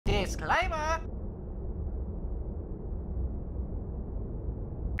Disclaimer!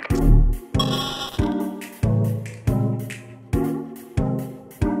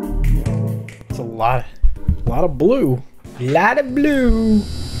 It's a lot of blue. Lot of blue.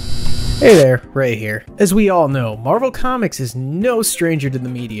 Hey there, Ray here. As we all know, Marvel Comics is no stranger to the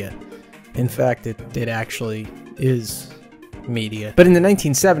media. In fact, it actually is media. But in the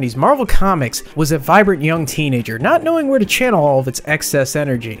 1970s, Marvel Comics was a vibrant young teenager, not knowing where to channel all of its excess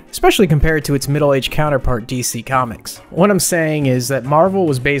energy, especially compared to its middle-aged counterpart DC Comics. What I'm saying is that Marvel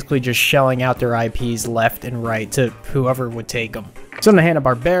was basically just shelling out their IPs left and right to whoever would take them. Some to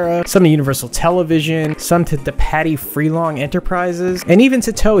Hanna-Barbera, some to Universal Television, some to the Patty Freelong Enterprises, and even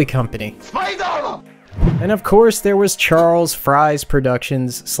to Toei Company. Spider! And of course, there was Charles Fry's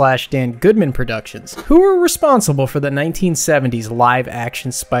Productions / Dan Goodman Productions, who were responsible for the 1970s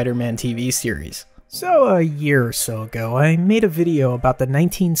live-action Spider-Man TV series. So a year or so ago, I made a video about the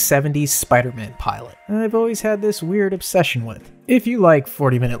 1970s Spider-Man pilot, and I've always had this weird obsession with. If you like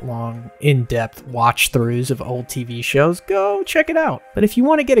 40-minute long, in-depth watch-throughs of old TV shows, go check it out. But if you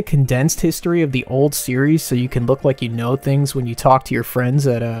want to get a condensed history of the old series so you can look like you know things when you talk to your friends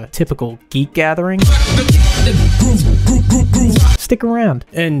at a typical geek gathering, stick around.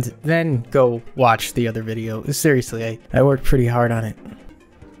 And then go watch the other video. Seriously, I worked pretty hard on it.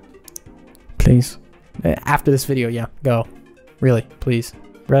 Please. After this video, yeah, go. Really, please.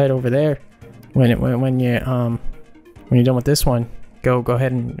 Right over there. When you're done with this one, go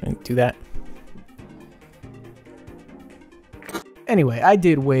ahead and do that. Anyway, I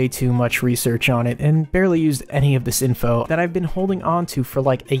did way too much research on it and barely used any of this info that I've been holding on to for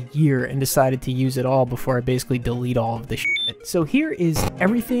like a year and decided to use it all before I basically delete all of this shit. So here is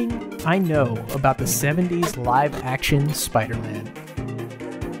everything I know about the 70s live-action Spider-Man.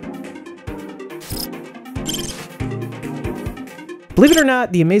 Believe it or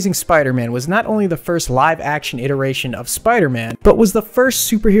not, The Amazing Spider-Man was not only the first live-action iteration of Spider-Man, but was the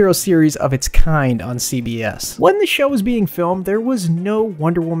first superhero series of its kind on CBS. When the show was being filmed, there was no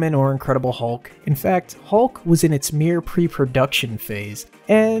Wonder Woman or Incredible Hulk. In fact, Hulk was in its mere pre-production phase,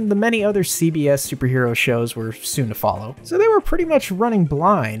 and the many other CBS superhero shows were soon to follow. So they were pretty much running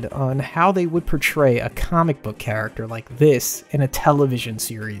blind on how they would portray a comic book character like this in a television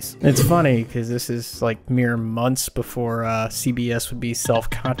series. It's funny, because this is like mere months before CBS would be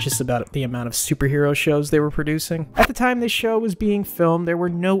self-conscious about the amount of superhero shows they were producing. At the time this show was being filmed, there were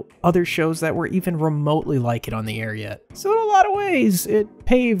no other shows that were even remotely like it on the air yet. So in a lot of ways, it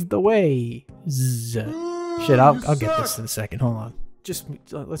paved the way. Shit, I'll get this in a second, hold on.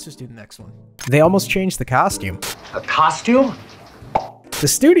 Let's just do the next one. They almost changed the costume. A costume? The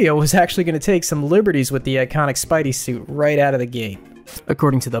studio was actually going to take some liberties with the iconic Spidey suit right out of the gate.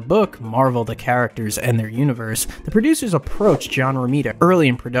 According to the book, Marvel the Characters and Their Universe, the producers approached John Romita early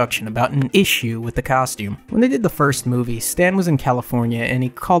in production about an issue with the costume. When they did the first movie, Stan was in California and he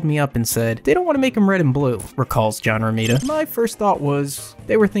called me up and said, they don't want to make him red and blue, recalls John Romita. My first thought was,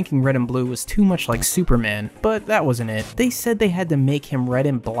 they were thinking red and blue was too much like Superman, but that wasn't it. They said they had to make him red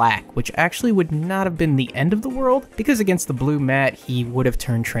and black, which actually would not have been the end of the world, because against the blue matte, he would have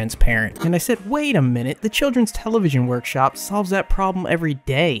turned transparent. And I said, wait a minute, the Children's Television Workshop solves that problem every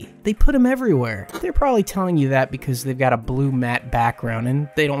day. They put them everywhere. They're probably telling you that because they've got a blue matte background and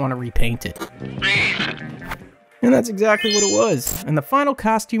they don't want to repaint it. And that's exactly what it was. And the final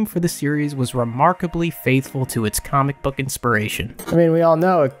costume for the series was remarkably faithful to its comic book inspiration. I mean, we all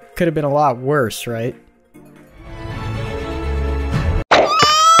know it could have been a lot worse, right?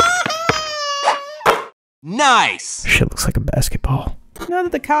 Nice! Shit looks like a basketball. Now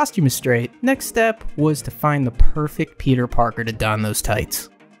that the costume is straight, next step was to find the perfect Peter Parker to don those tights.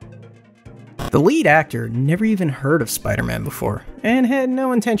 The lead actor never even heard of Spider-Man before, and had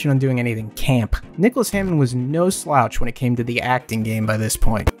no intention on doing anything camp. Nicholas Hammond was no slouch when it came to the acting game by this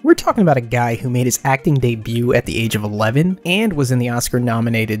point. We're talking about a guy who made his acting debut at the age of 11, and was in the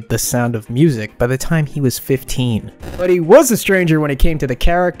Oscar-nominated The Sound of Music by the time he was 15. But he was a stranger when it came to the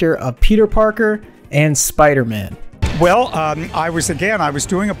character of Peter Parker and Spider-Man. Well, I was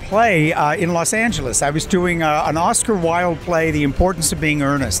doing a play in Los Angeles. I was doing an Oscar Wilde play, The Importance of Being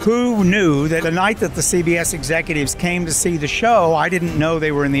Earnest. Who knew that the night that the CBS executives came to see the show, I didn't know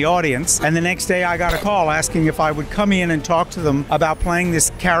they were in the audience. And the next day I got a call asking if I would come in and talk to them about playing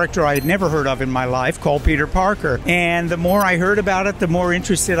this character I had never heard of in my life called Peter Parker. And the more I heard about it, the more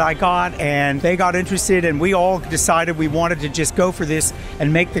interested I got, and they got interested, and we all decided we wanted to just go for this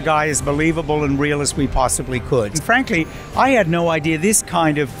and make the guy as believable and real as we possibly could. And frankly, I had no idea this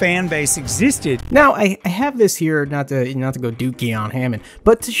kind of fan base existed. Now, I have this here not to go dookie on Hammond,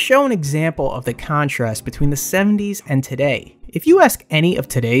 but to show an example of the contrast between the 70s and today. If you ask any of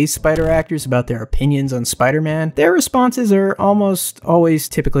today's Spider actors about their opinions on Spider-Man, their responses are almost always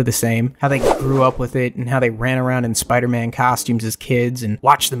typically the same. How they grew up with it and how they ran around in Spider-Man costumes as kids and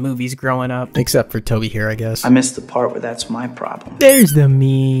watched the movies growing up. Except for Toby here, I guess. I missed the part where that's my problem. There's the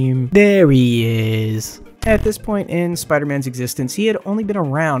meme. There he is. At this point in Spider-Man's existence, he had only been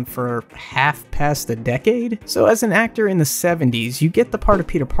around for half past a decade. So as an actor in the 70s, you get the part of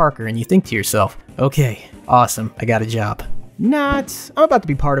Peter Parker and you think to yourself, okay, awesome, I got a job. Not, I'm about to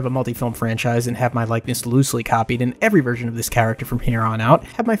be part of a multi-film franchise and have my likeness loosely copied in every version of this character from here on out,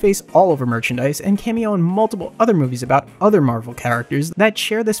 have my face all over merchandise, and cameo in multiple other movies about other Marvel characters that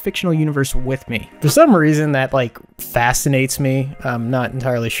share this fictional universe with me. For some reason that, fascinates me. I'm not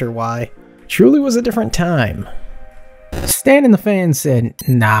entirely sure why. Truly was a different time. Stan and the fans said,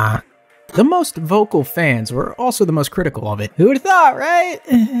 nah. The most vocal fans were also the most critical of it. Who would have thought, right?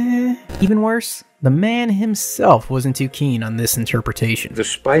 Even worse, the man himself wasn't too keen on this interpretation. The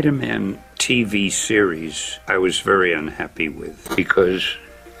Spider-Man TV series I was very unhappy with because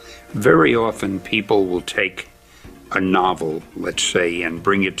very often people will take a novel, let's say, and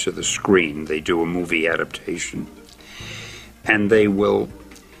bring it to the screen. They do a movie adaptation. And they will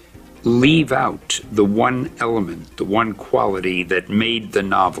leave out the one element, the one quality that made the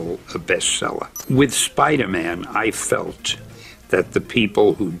novel a bestseller. With Spider-Man, I felt that the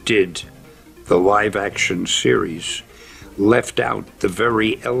people who did the live-action series left out the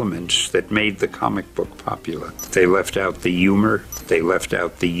very elements that made the comic book popular. They left out the humor, they left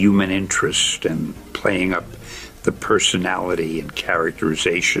out the human interest and playing up the personality and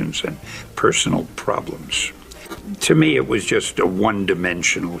characterizations and personal problems. To me, it was just a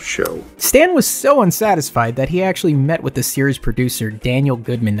one-dimensional show. Stan was so unsatisfied that he actually met with the series producer Daniel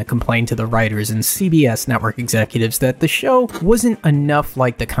Goodman to complain to the writers and CBS network executives that the show wasn't enough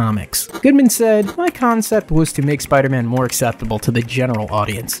like the comics. Goodman said, my concept was to make Spider-Man more acceptable to the general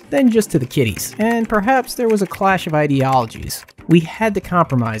audience than just to the kiddies, and perhaps there was a clash of ideologies. We had to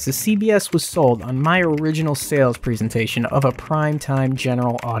compromise as CBS was sold on my original sales presentation of a primetime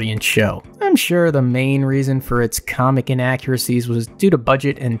general audience show. I'm sure the main reason for its comic inaccuracies was due to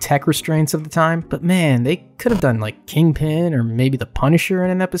budget and tech restraints of the time, but man, they could have done Kingpin or maybe the Punisher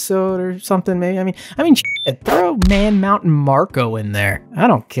in an episode or something. Maybe I mean shit, throw Man Mountain Marco in there. I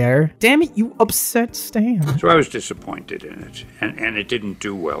don't care. Damn it, you upset Stan. So I was disappointed in it, and it didn't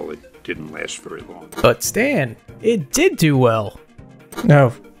do well. It didn't last very long. But Stan, it did do well.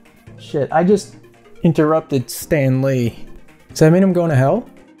 No. Shit, I just interrupted Stan Lee. Does that mean I'm going to hell?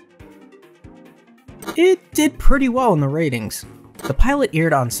 It did pretty well in the ratings. The pilot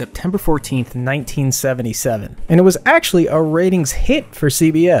aired on September 14th, 1977, and it was actually a ratings hit for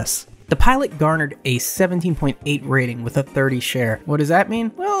CBS. The pilot garnered a 17.8 rating with a 30 share. What does that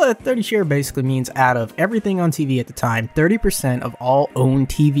mean? Well, a 30 share basically means out of everything on TV at the time, 30% of all owned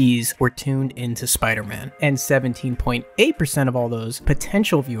TVs were tuned into Spider-Man, and 17.8% of all those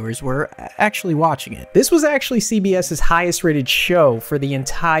potential viewers were actually watching it. This was actually CBS's highest rated show for the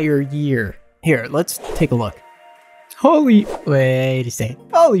entire year. Here, let's take a look. Wait a second.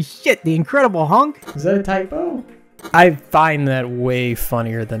 Holy shit, the Incredible Hulk? Is that a typo? I find that way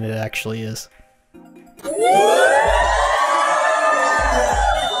funnier than it actually is.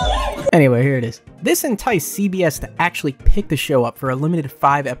 Anyway, here it is. This enticed CBS to actually pick the show up for a limited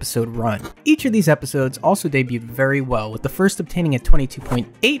 5-episode run. Each of these episodes also debuted very well, with the first obtaining a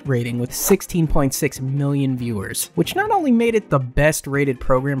 22.8 rating with 16.6 million viewers, which not only made it the best rated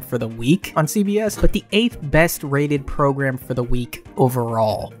program for the week on CBS, but the 8th best rated program for the week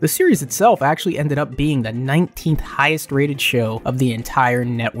overall. The series itself actually ended up being the 19th highest rated show of the entire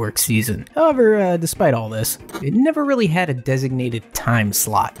network season. However, despite all this, it never really had a designated time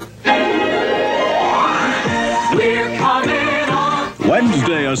slot. We're coming on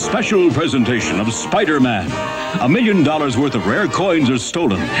Wednesday, a special presentation of Spider-Man. $1 million worth of rare coins are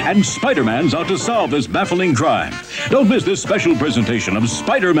stolen, and Spider-Man's out to solve this baffling crime. Don't miss this special presentation of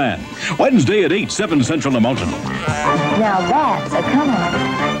Spider-Man. Wednesday at 8, 7 Central and Mountain. Now that's a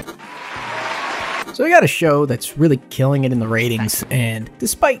come-on. So we got a show that's really killing it in the ratings, and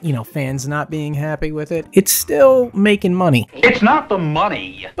despite, fans not being happy with it, it's still making money. It's not the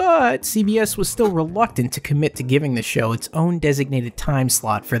money. But CBS was still reluctant to commit to giving the show its own designated time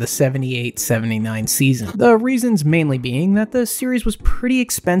slot for the 78-79 season. The reasons mainly being that the series was pretty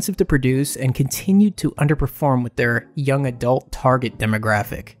expensive to produce and continued to underperform with their young adult target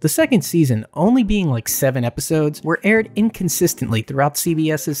demographic. The second season, only being 7 episodes, were aired inconsistently throughout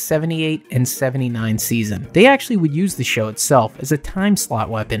CBS's 78 and 79 1979 season. They actually would use the show itself as a time slot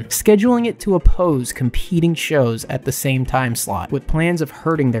weapon, scheduling it to oppose competing shows at the same time slot, with plans of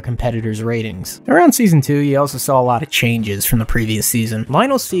hurting their competitors' ratings. Around season 2, you also saw a lot of changes from the previous season.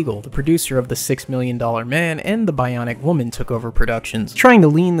 Lionel Siegel, the producer of The $6 Million Man and The Bionic Woman, took over productions, trying to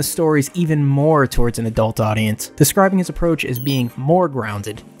lean the stories even more towards an adult audience, describing his approach as being more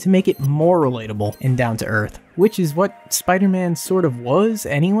grounded, to make it more relatable and down to earth, which is what Spider-Man sort of was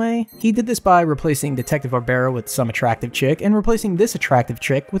anyway. He did this by replacing Detective Barbera with some attractive chick, and replacing this attractive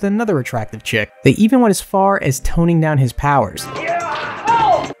chick with another attractive chick. They even went as far as toning down his powers.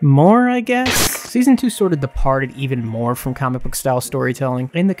 More, I guess? Season 2 sort of departed even more from comic book style storytelling,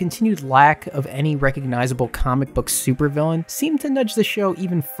 and the continued lack of any recognizable comic book supervillain seemed to nudge the show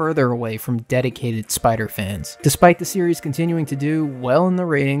even further away from dedicated Spider fans. Despite the series continuing to do well in the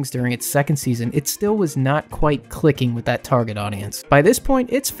ratings during its second season, it still was not quite clicking with that target audience. By this point,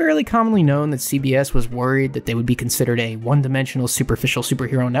 it's fairly commonly known that CBS was worried that they would be considered a one-dimensional superficial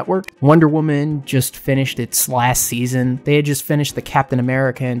superhero network. Wonder Woman just finished its last season. They had just finished the Captain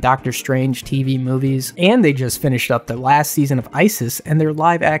America and Doctor Strange TV movies, and they just finished up the last season of ISIS and their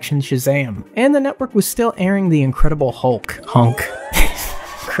live-action Shazam. And the network was still airing The Incredible Hulk.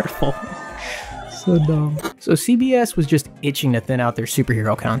 Incredible. So dumb. So CBS was just itching to thin out their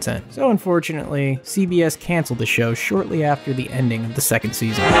superhero content. So unfortunately, CBS canceled the show shortly after the ending of the second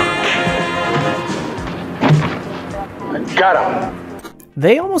season. Got him.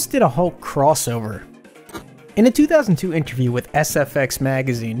 They almost did a Hulk crossover. In a 2002 interview with SFX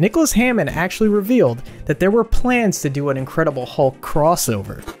magazine, Nicholas Hammond actually revealed that there were plans to do an Incredible Hulk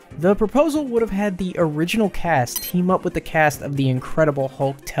crossover. The proposal would have had the original cast team up with the cast of the Incredible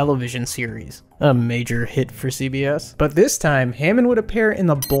Hulk television series, a major hit for CBS. But this time, Hammond would appear in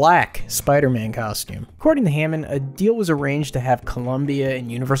the black Spider-Man costume. According to Hammond, a deal was arranged to have Columbia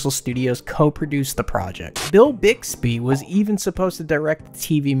and Universal Studios co-produce the project. Bill Bixby was even supposed to direct the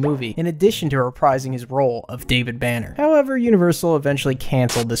TV movie, in addition to reprising his role of David Banner. However, Universal eventually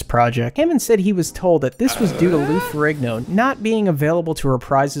canceled this project. Hammond said he was told that this was due to Lou Ferrigno not being available to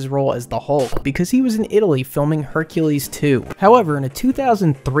reprise his role as the Hulk because he was in Italy filming Hercules 2. However, in a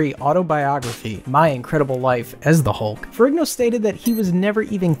 2003 autobiography, My Incredible Life as the Hulk, Ferrigno stated that he was never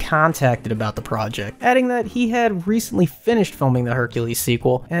even contacted about the project, adding that he had recently finished filming the Hercules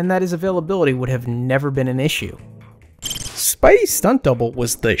sequel and that his availability would have never been an issue. Spidey's stunt double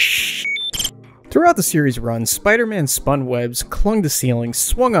was the Throughout the series run, Spider-Man spun webs, clung to ceilings,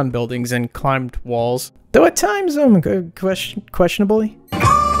 swung on buildings, and climbed walls, though at times questionably.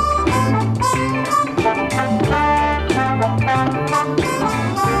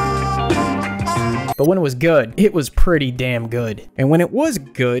 But when it was good, it was pretty damn good. And when it was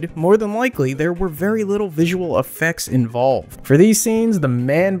good, more than likely, there were very little visual effects involved. For these scenes, the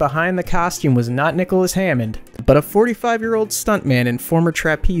man behind the costume was not Nicholas Hammond, but a 45-year-old stuntman and former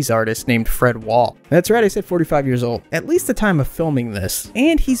trapeze artist named Fred Wall. That's right, I said 45 years old, at least the time of filming this.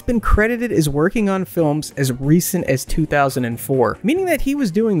 And he's been credited as working on films as recent as 2004, meaning that he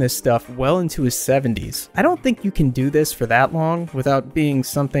was doing this stuff well into his 70s. I don't think you can do this for that long without being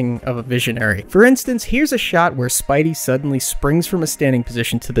something of a visionary. For instance, here's a shot where Spidey suddenly springs from a standing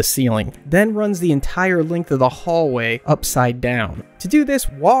position to the ceiling, then runs the entire length of the hallway upside down. To do this,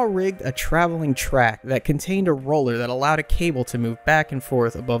 Wall rigged a traveling track that contained a roller that allowed a cable to move back and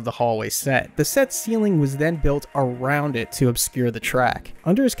forth above the hallway set. The set ceiling was then built around it to obscure the track.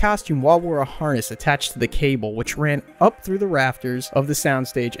 Under his costume, Wall wore a harness attached to the cable, which ran up through the rafters of the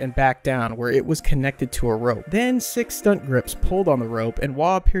soundstage and back down, where it was connected to a rope. Then 6 stunt grips pulled on the rope, and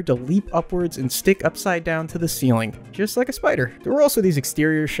Wall appeared to leap upwards and stick upside down to the ceiling, just like a spider. There were also these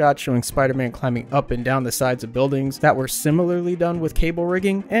exterior shots showing Spider-Man climbing up and down the sides of buildings that were similarly done with cable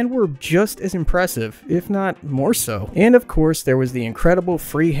rigging, and were just as impressive, if not more so. And of course, there was the incredible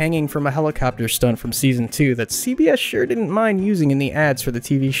free hanging from a helicopter stunt from season 2 that CBS sure didn't mind using in the ads for the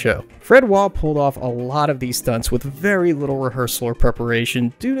TV show. Fred Wall pulled off a lot of these stunts with very little rehearsal or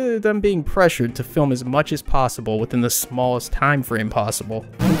preparation due to them being pressured to film as much as possible within the smallest time frame possible.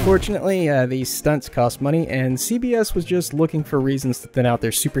 Unfortunately, these stunts cost money, and CBS was just looking for reasons to thin out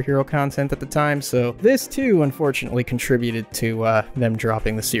their superhero content at the time, so this too unfortunately contributed to them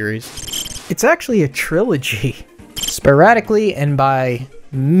dropping the series. It's actually a trilogy. Sporadically and by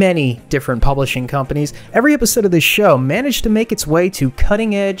many different publishing companies, every episode of this show managed to make its way to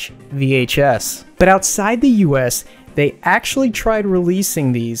cutting-edge VHS. But outside the US, they actually tried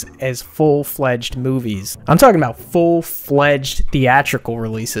releasing these as full-fledged movies. I'm talking about full-fledged theatrical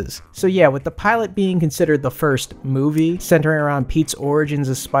releases. So yeah, with the pilot being considered the first movie, centering around Pete's origins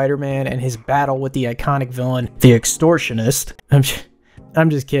as Spider-Man and his battle with the iconic villain, the Extortionist, I'm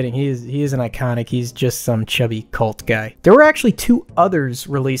just kidding. He isn't iconic. He's just some chubby cult guy. There were actually 2 others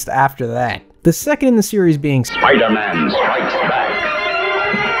released after that. The second in the series being Spider-Man Strikes Back.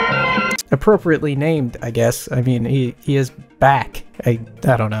 Appropriately named, I guess. I mean, he is back. I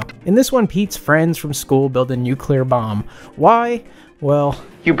don't know. In this one, Pete's friends from school build a nuclear bomb. Why? Well,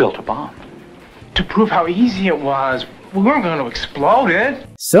 You built a bomb. To prove how easy it was, we weren't going to explode it.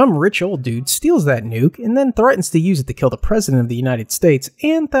 some rich old dude steals that nuke and then threatens to use it to kill the President of the United States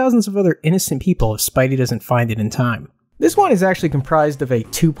and thousands of other innocent people if Spidey doesn't find it in time. This one is actually comprised of a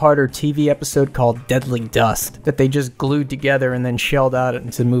 2-parter TV episode called Deadly Dust that they just glued together and then shelled out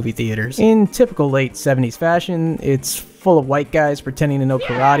into movie theaters. In typical late 70s fashion, it's full of white guys pretending to know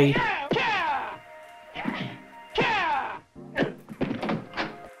karate.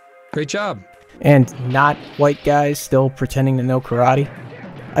 Great job. And not white guys still pretending to know karate.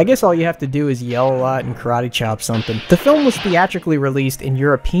 I guess all you have to do is yell a lot and karate chop something. The film was theatrically released in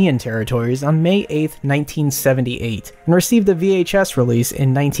European territories on May 8th, 1978, and received a VHS release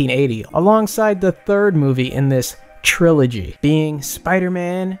in 1980, alongside the 3rd movie in this trilogy, being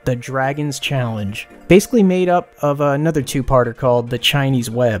Spider-Man: The Dragon's Challenge, basically made up of another 2-parter called The Chinese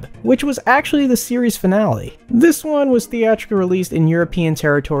Webb, which was actually the series finale. This one was theatrically released in European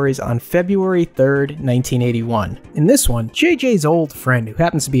territories on February 3rd, 1981. In this one, JJ's old friend, who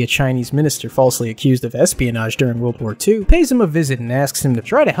happens to be a Chinese minister falsely accused of espionage during World War II, pays him a visit and asks him to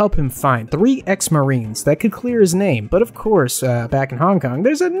try to help him find 3 ex-Marines that could clear his name. But of course, back in Hong Kong,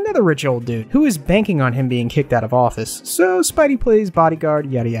 there's another rich old dude who is banking on him being kicked out of office. So Spidey plays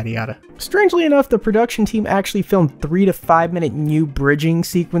bodyguard, yada yada yada. Strangely enough, the production team actually filmed 3 to 5 minute new bridging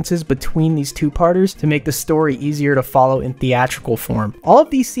sequences between these 2-parters to make the story easier to follow in theatrical form. All of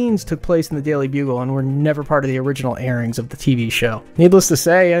these scenes took place in the Daily Bugle and were never part of the original airings of the TV show. Needless to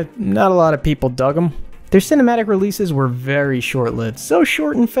say, not a lot of people dug them. Their cinematic releases were very short-lived, so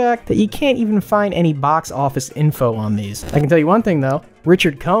short in fact that you can't even find any box office info on these. I can tell you one thing though,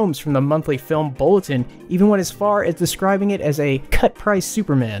 Richard Combs from the Monthly Film Bulletin even went as far as describing it as a cut-price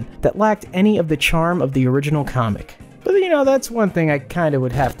Superman that lacked any of the charm of the original comic. But you know, that's one thing I kinda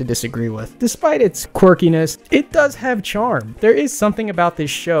would have to disagree with. Despite its quirkiness, it does have charm. There is something about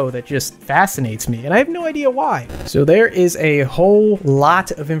this show that just fascinates me, and I have no idea why. So there is a whole lot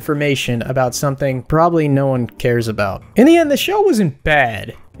of information about something probably no one cares about. In the end, the show wasn't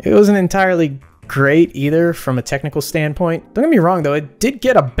bad. It wasn't entirely great either from a technical standpoint. Don't get me wrong though, it did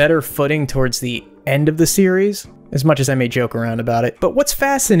get a better footing towards the end of the series, as much as I may joke around about it. But what's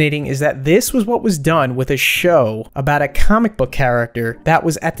fascinating is that this was what was done with a show about a comic book character that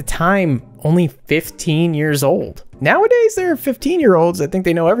was at the time only 15 years old. Nowadays, there are 15-year-olds that think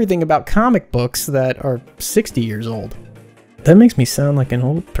they know everything about comic books that are 60 years old. That makes me sound like an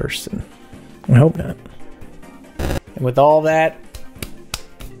old person. I hope not. And with all that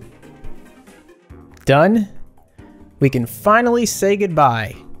done, we can finally say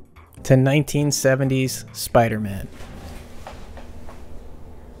goodbye to 1970s Spider-Man.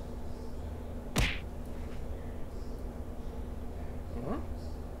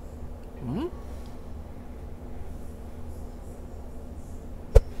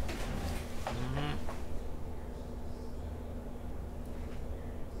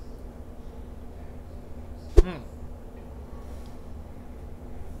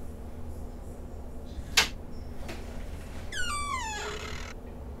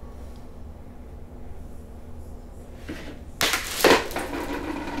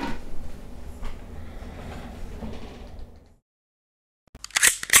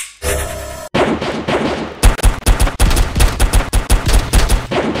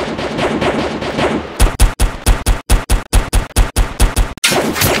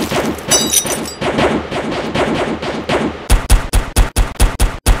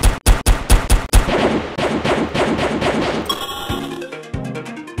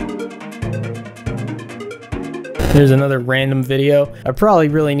 There's another random video. I probably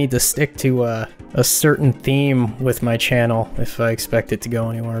really need to stick to a certain theme with my channel if I expect it to go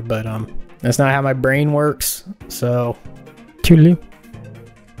anywhere, but that's not how my brain works, so toodaloo.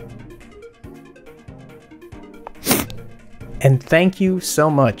 And thank you so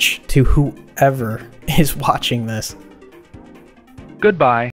much to whoever is watching this. Goodbye.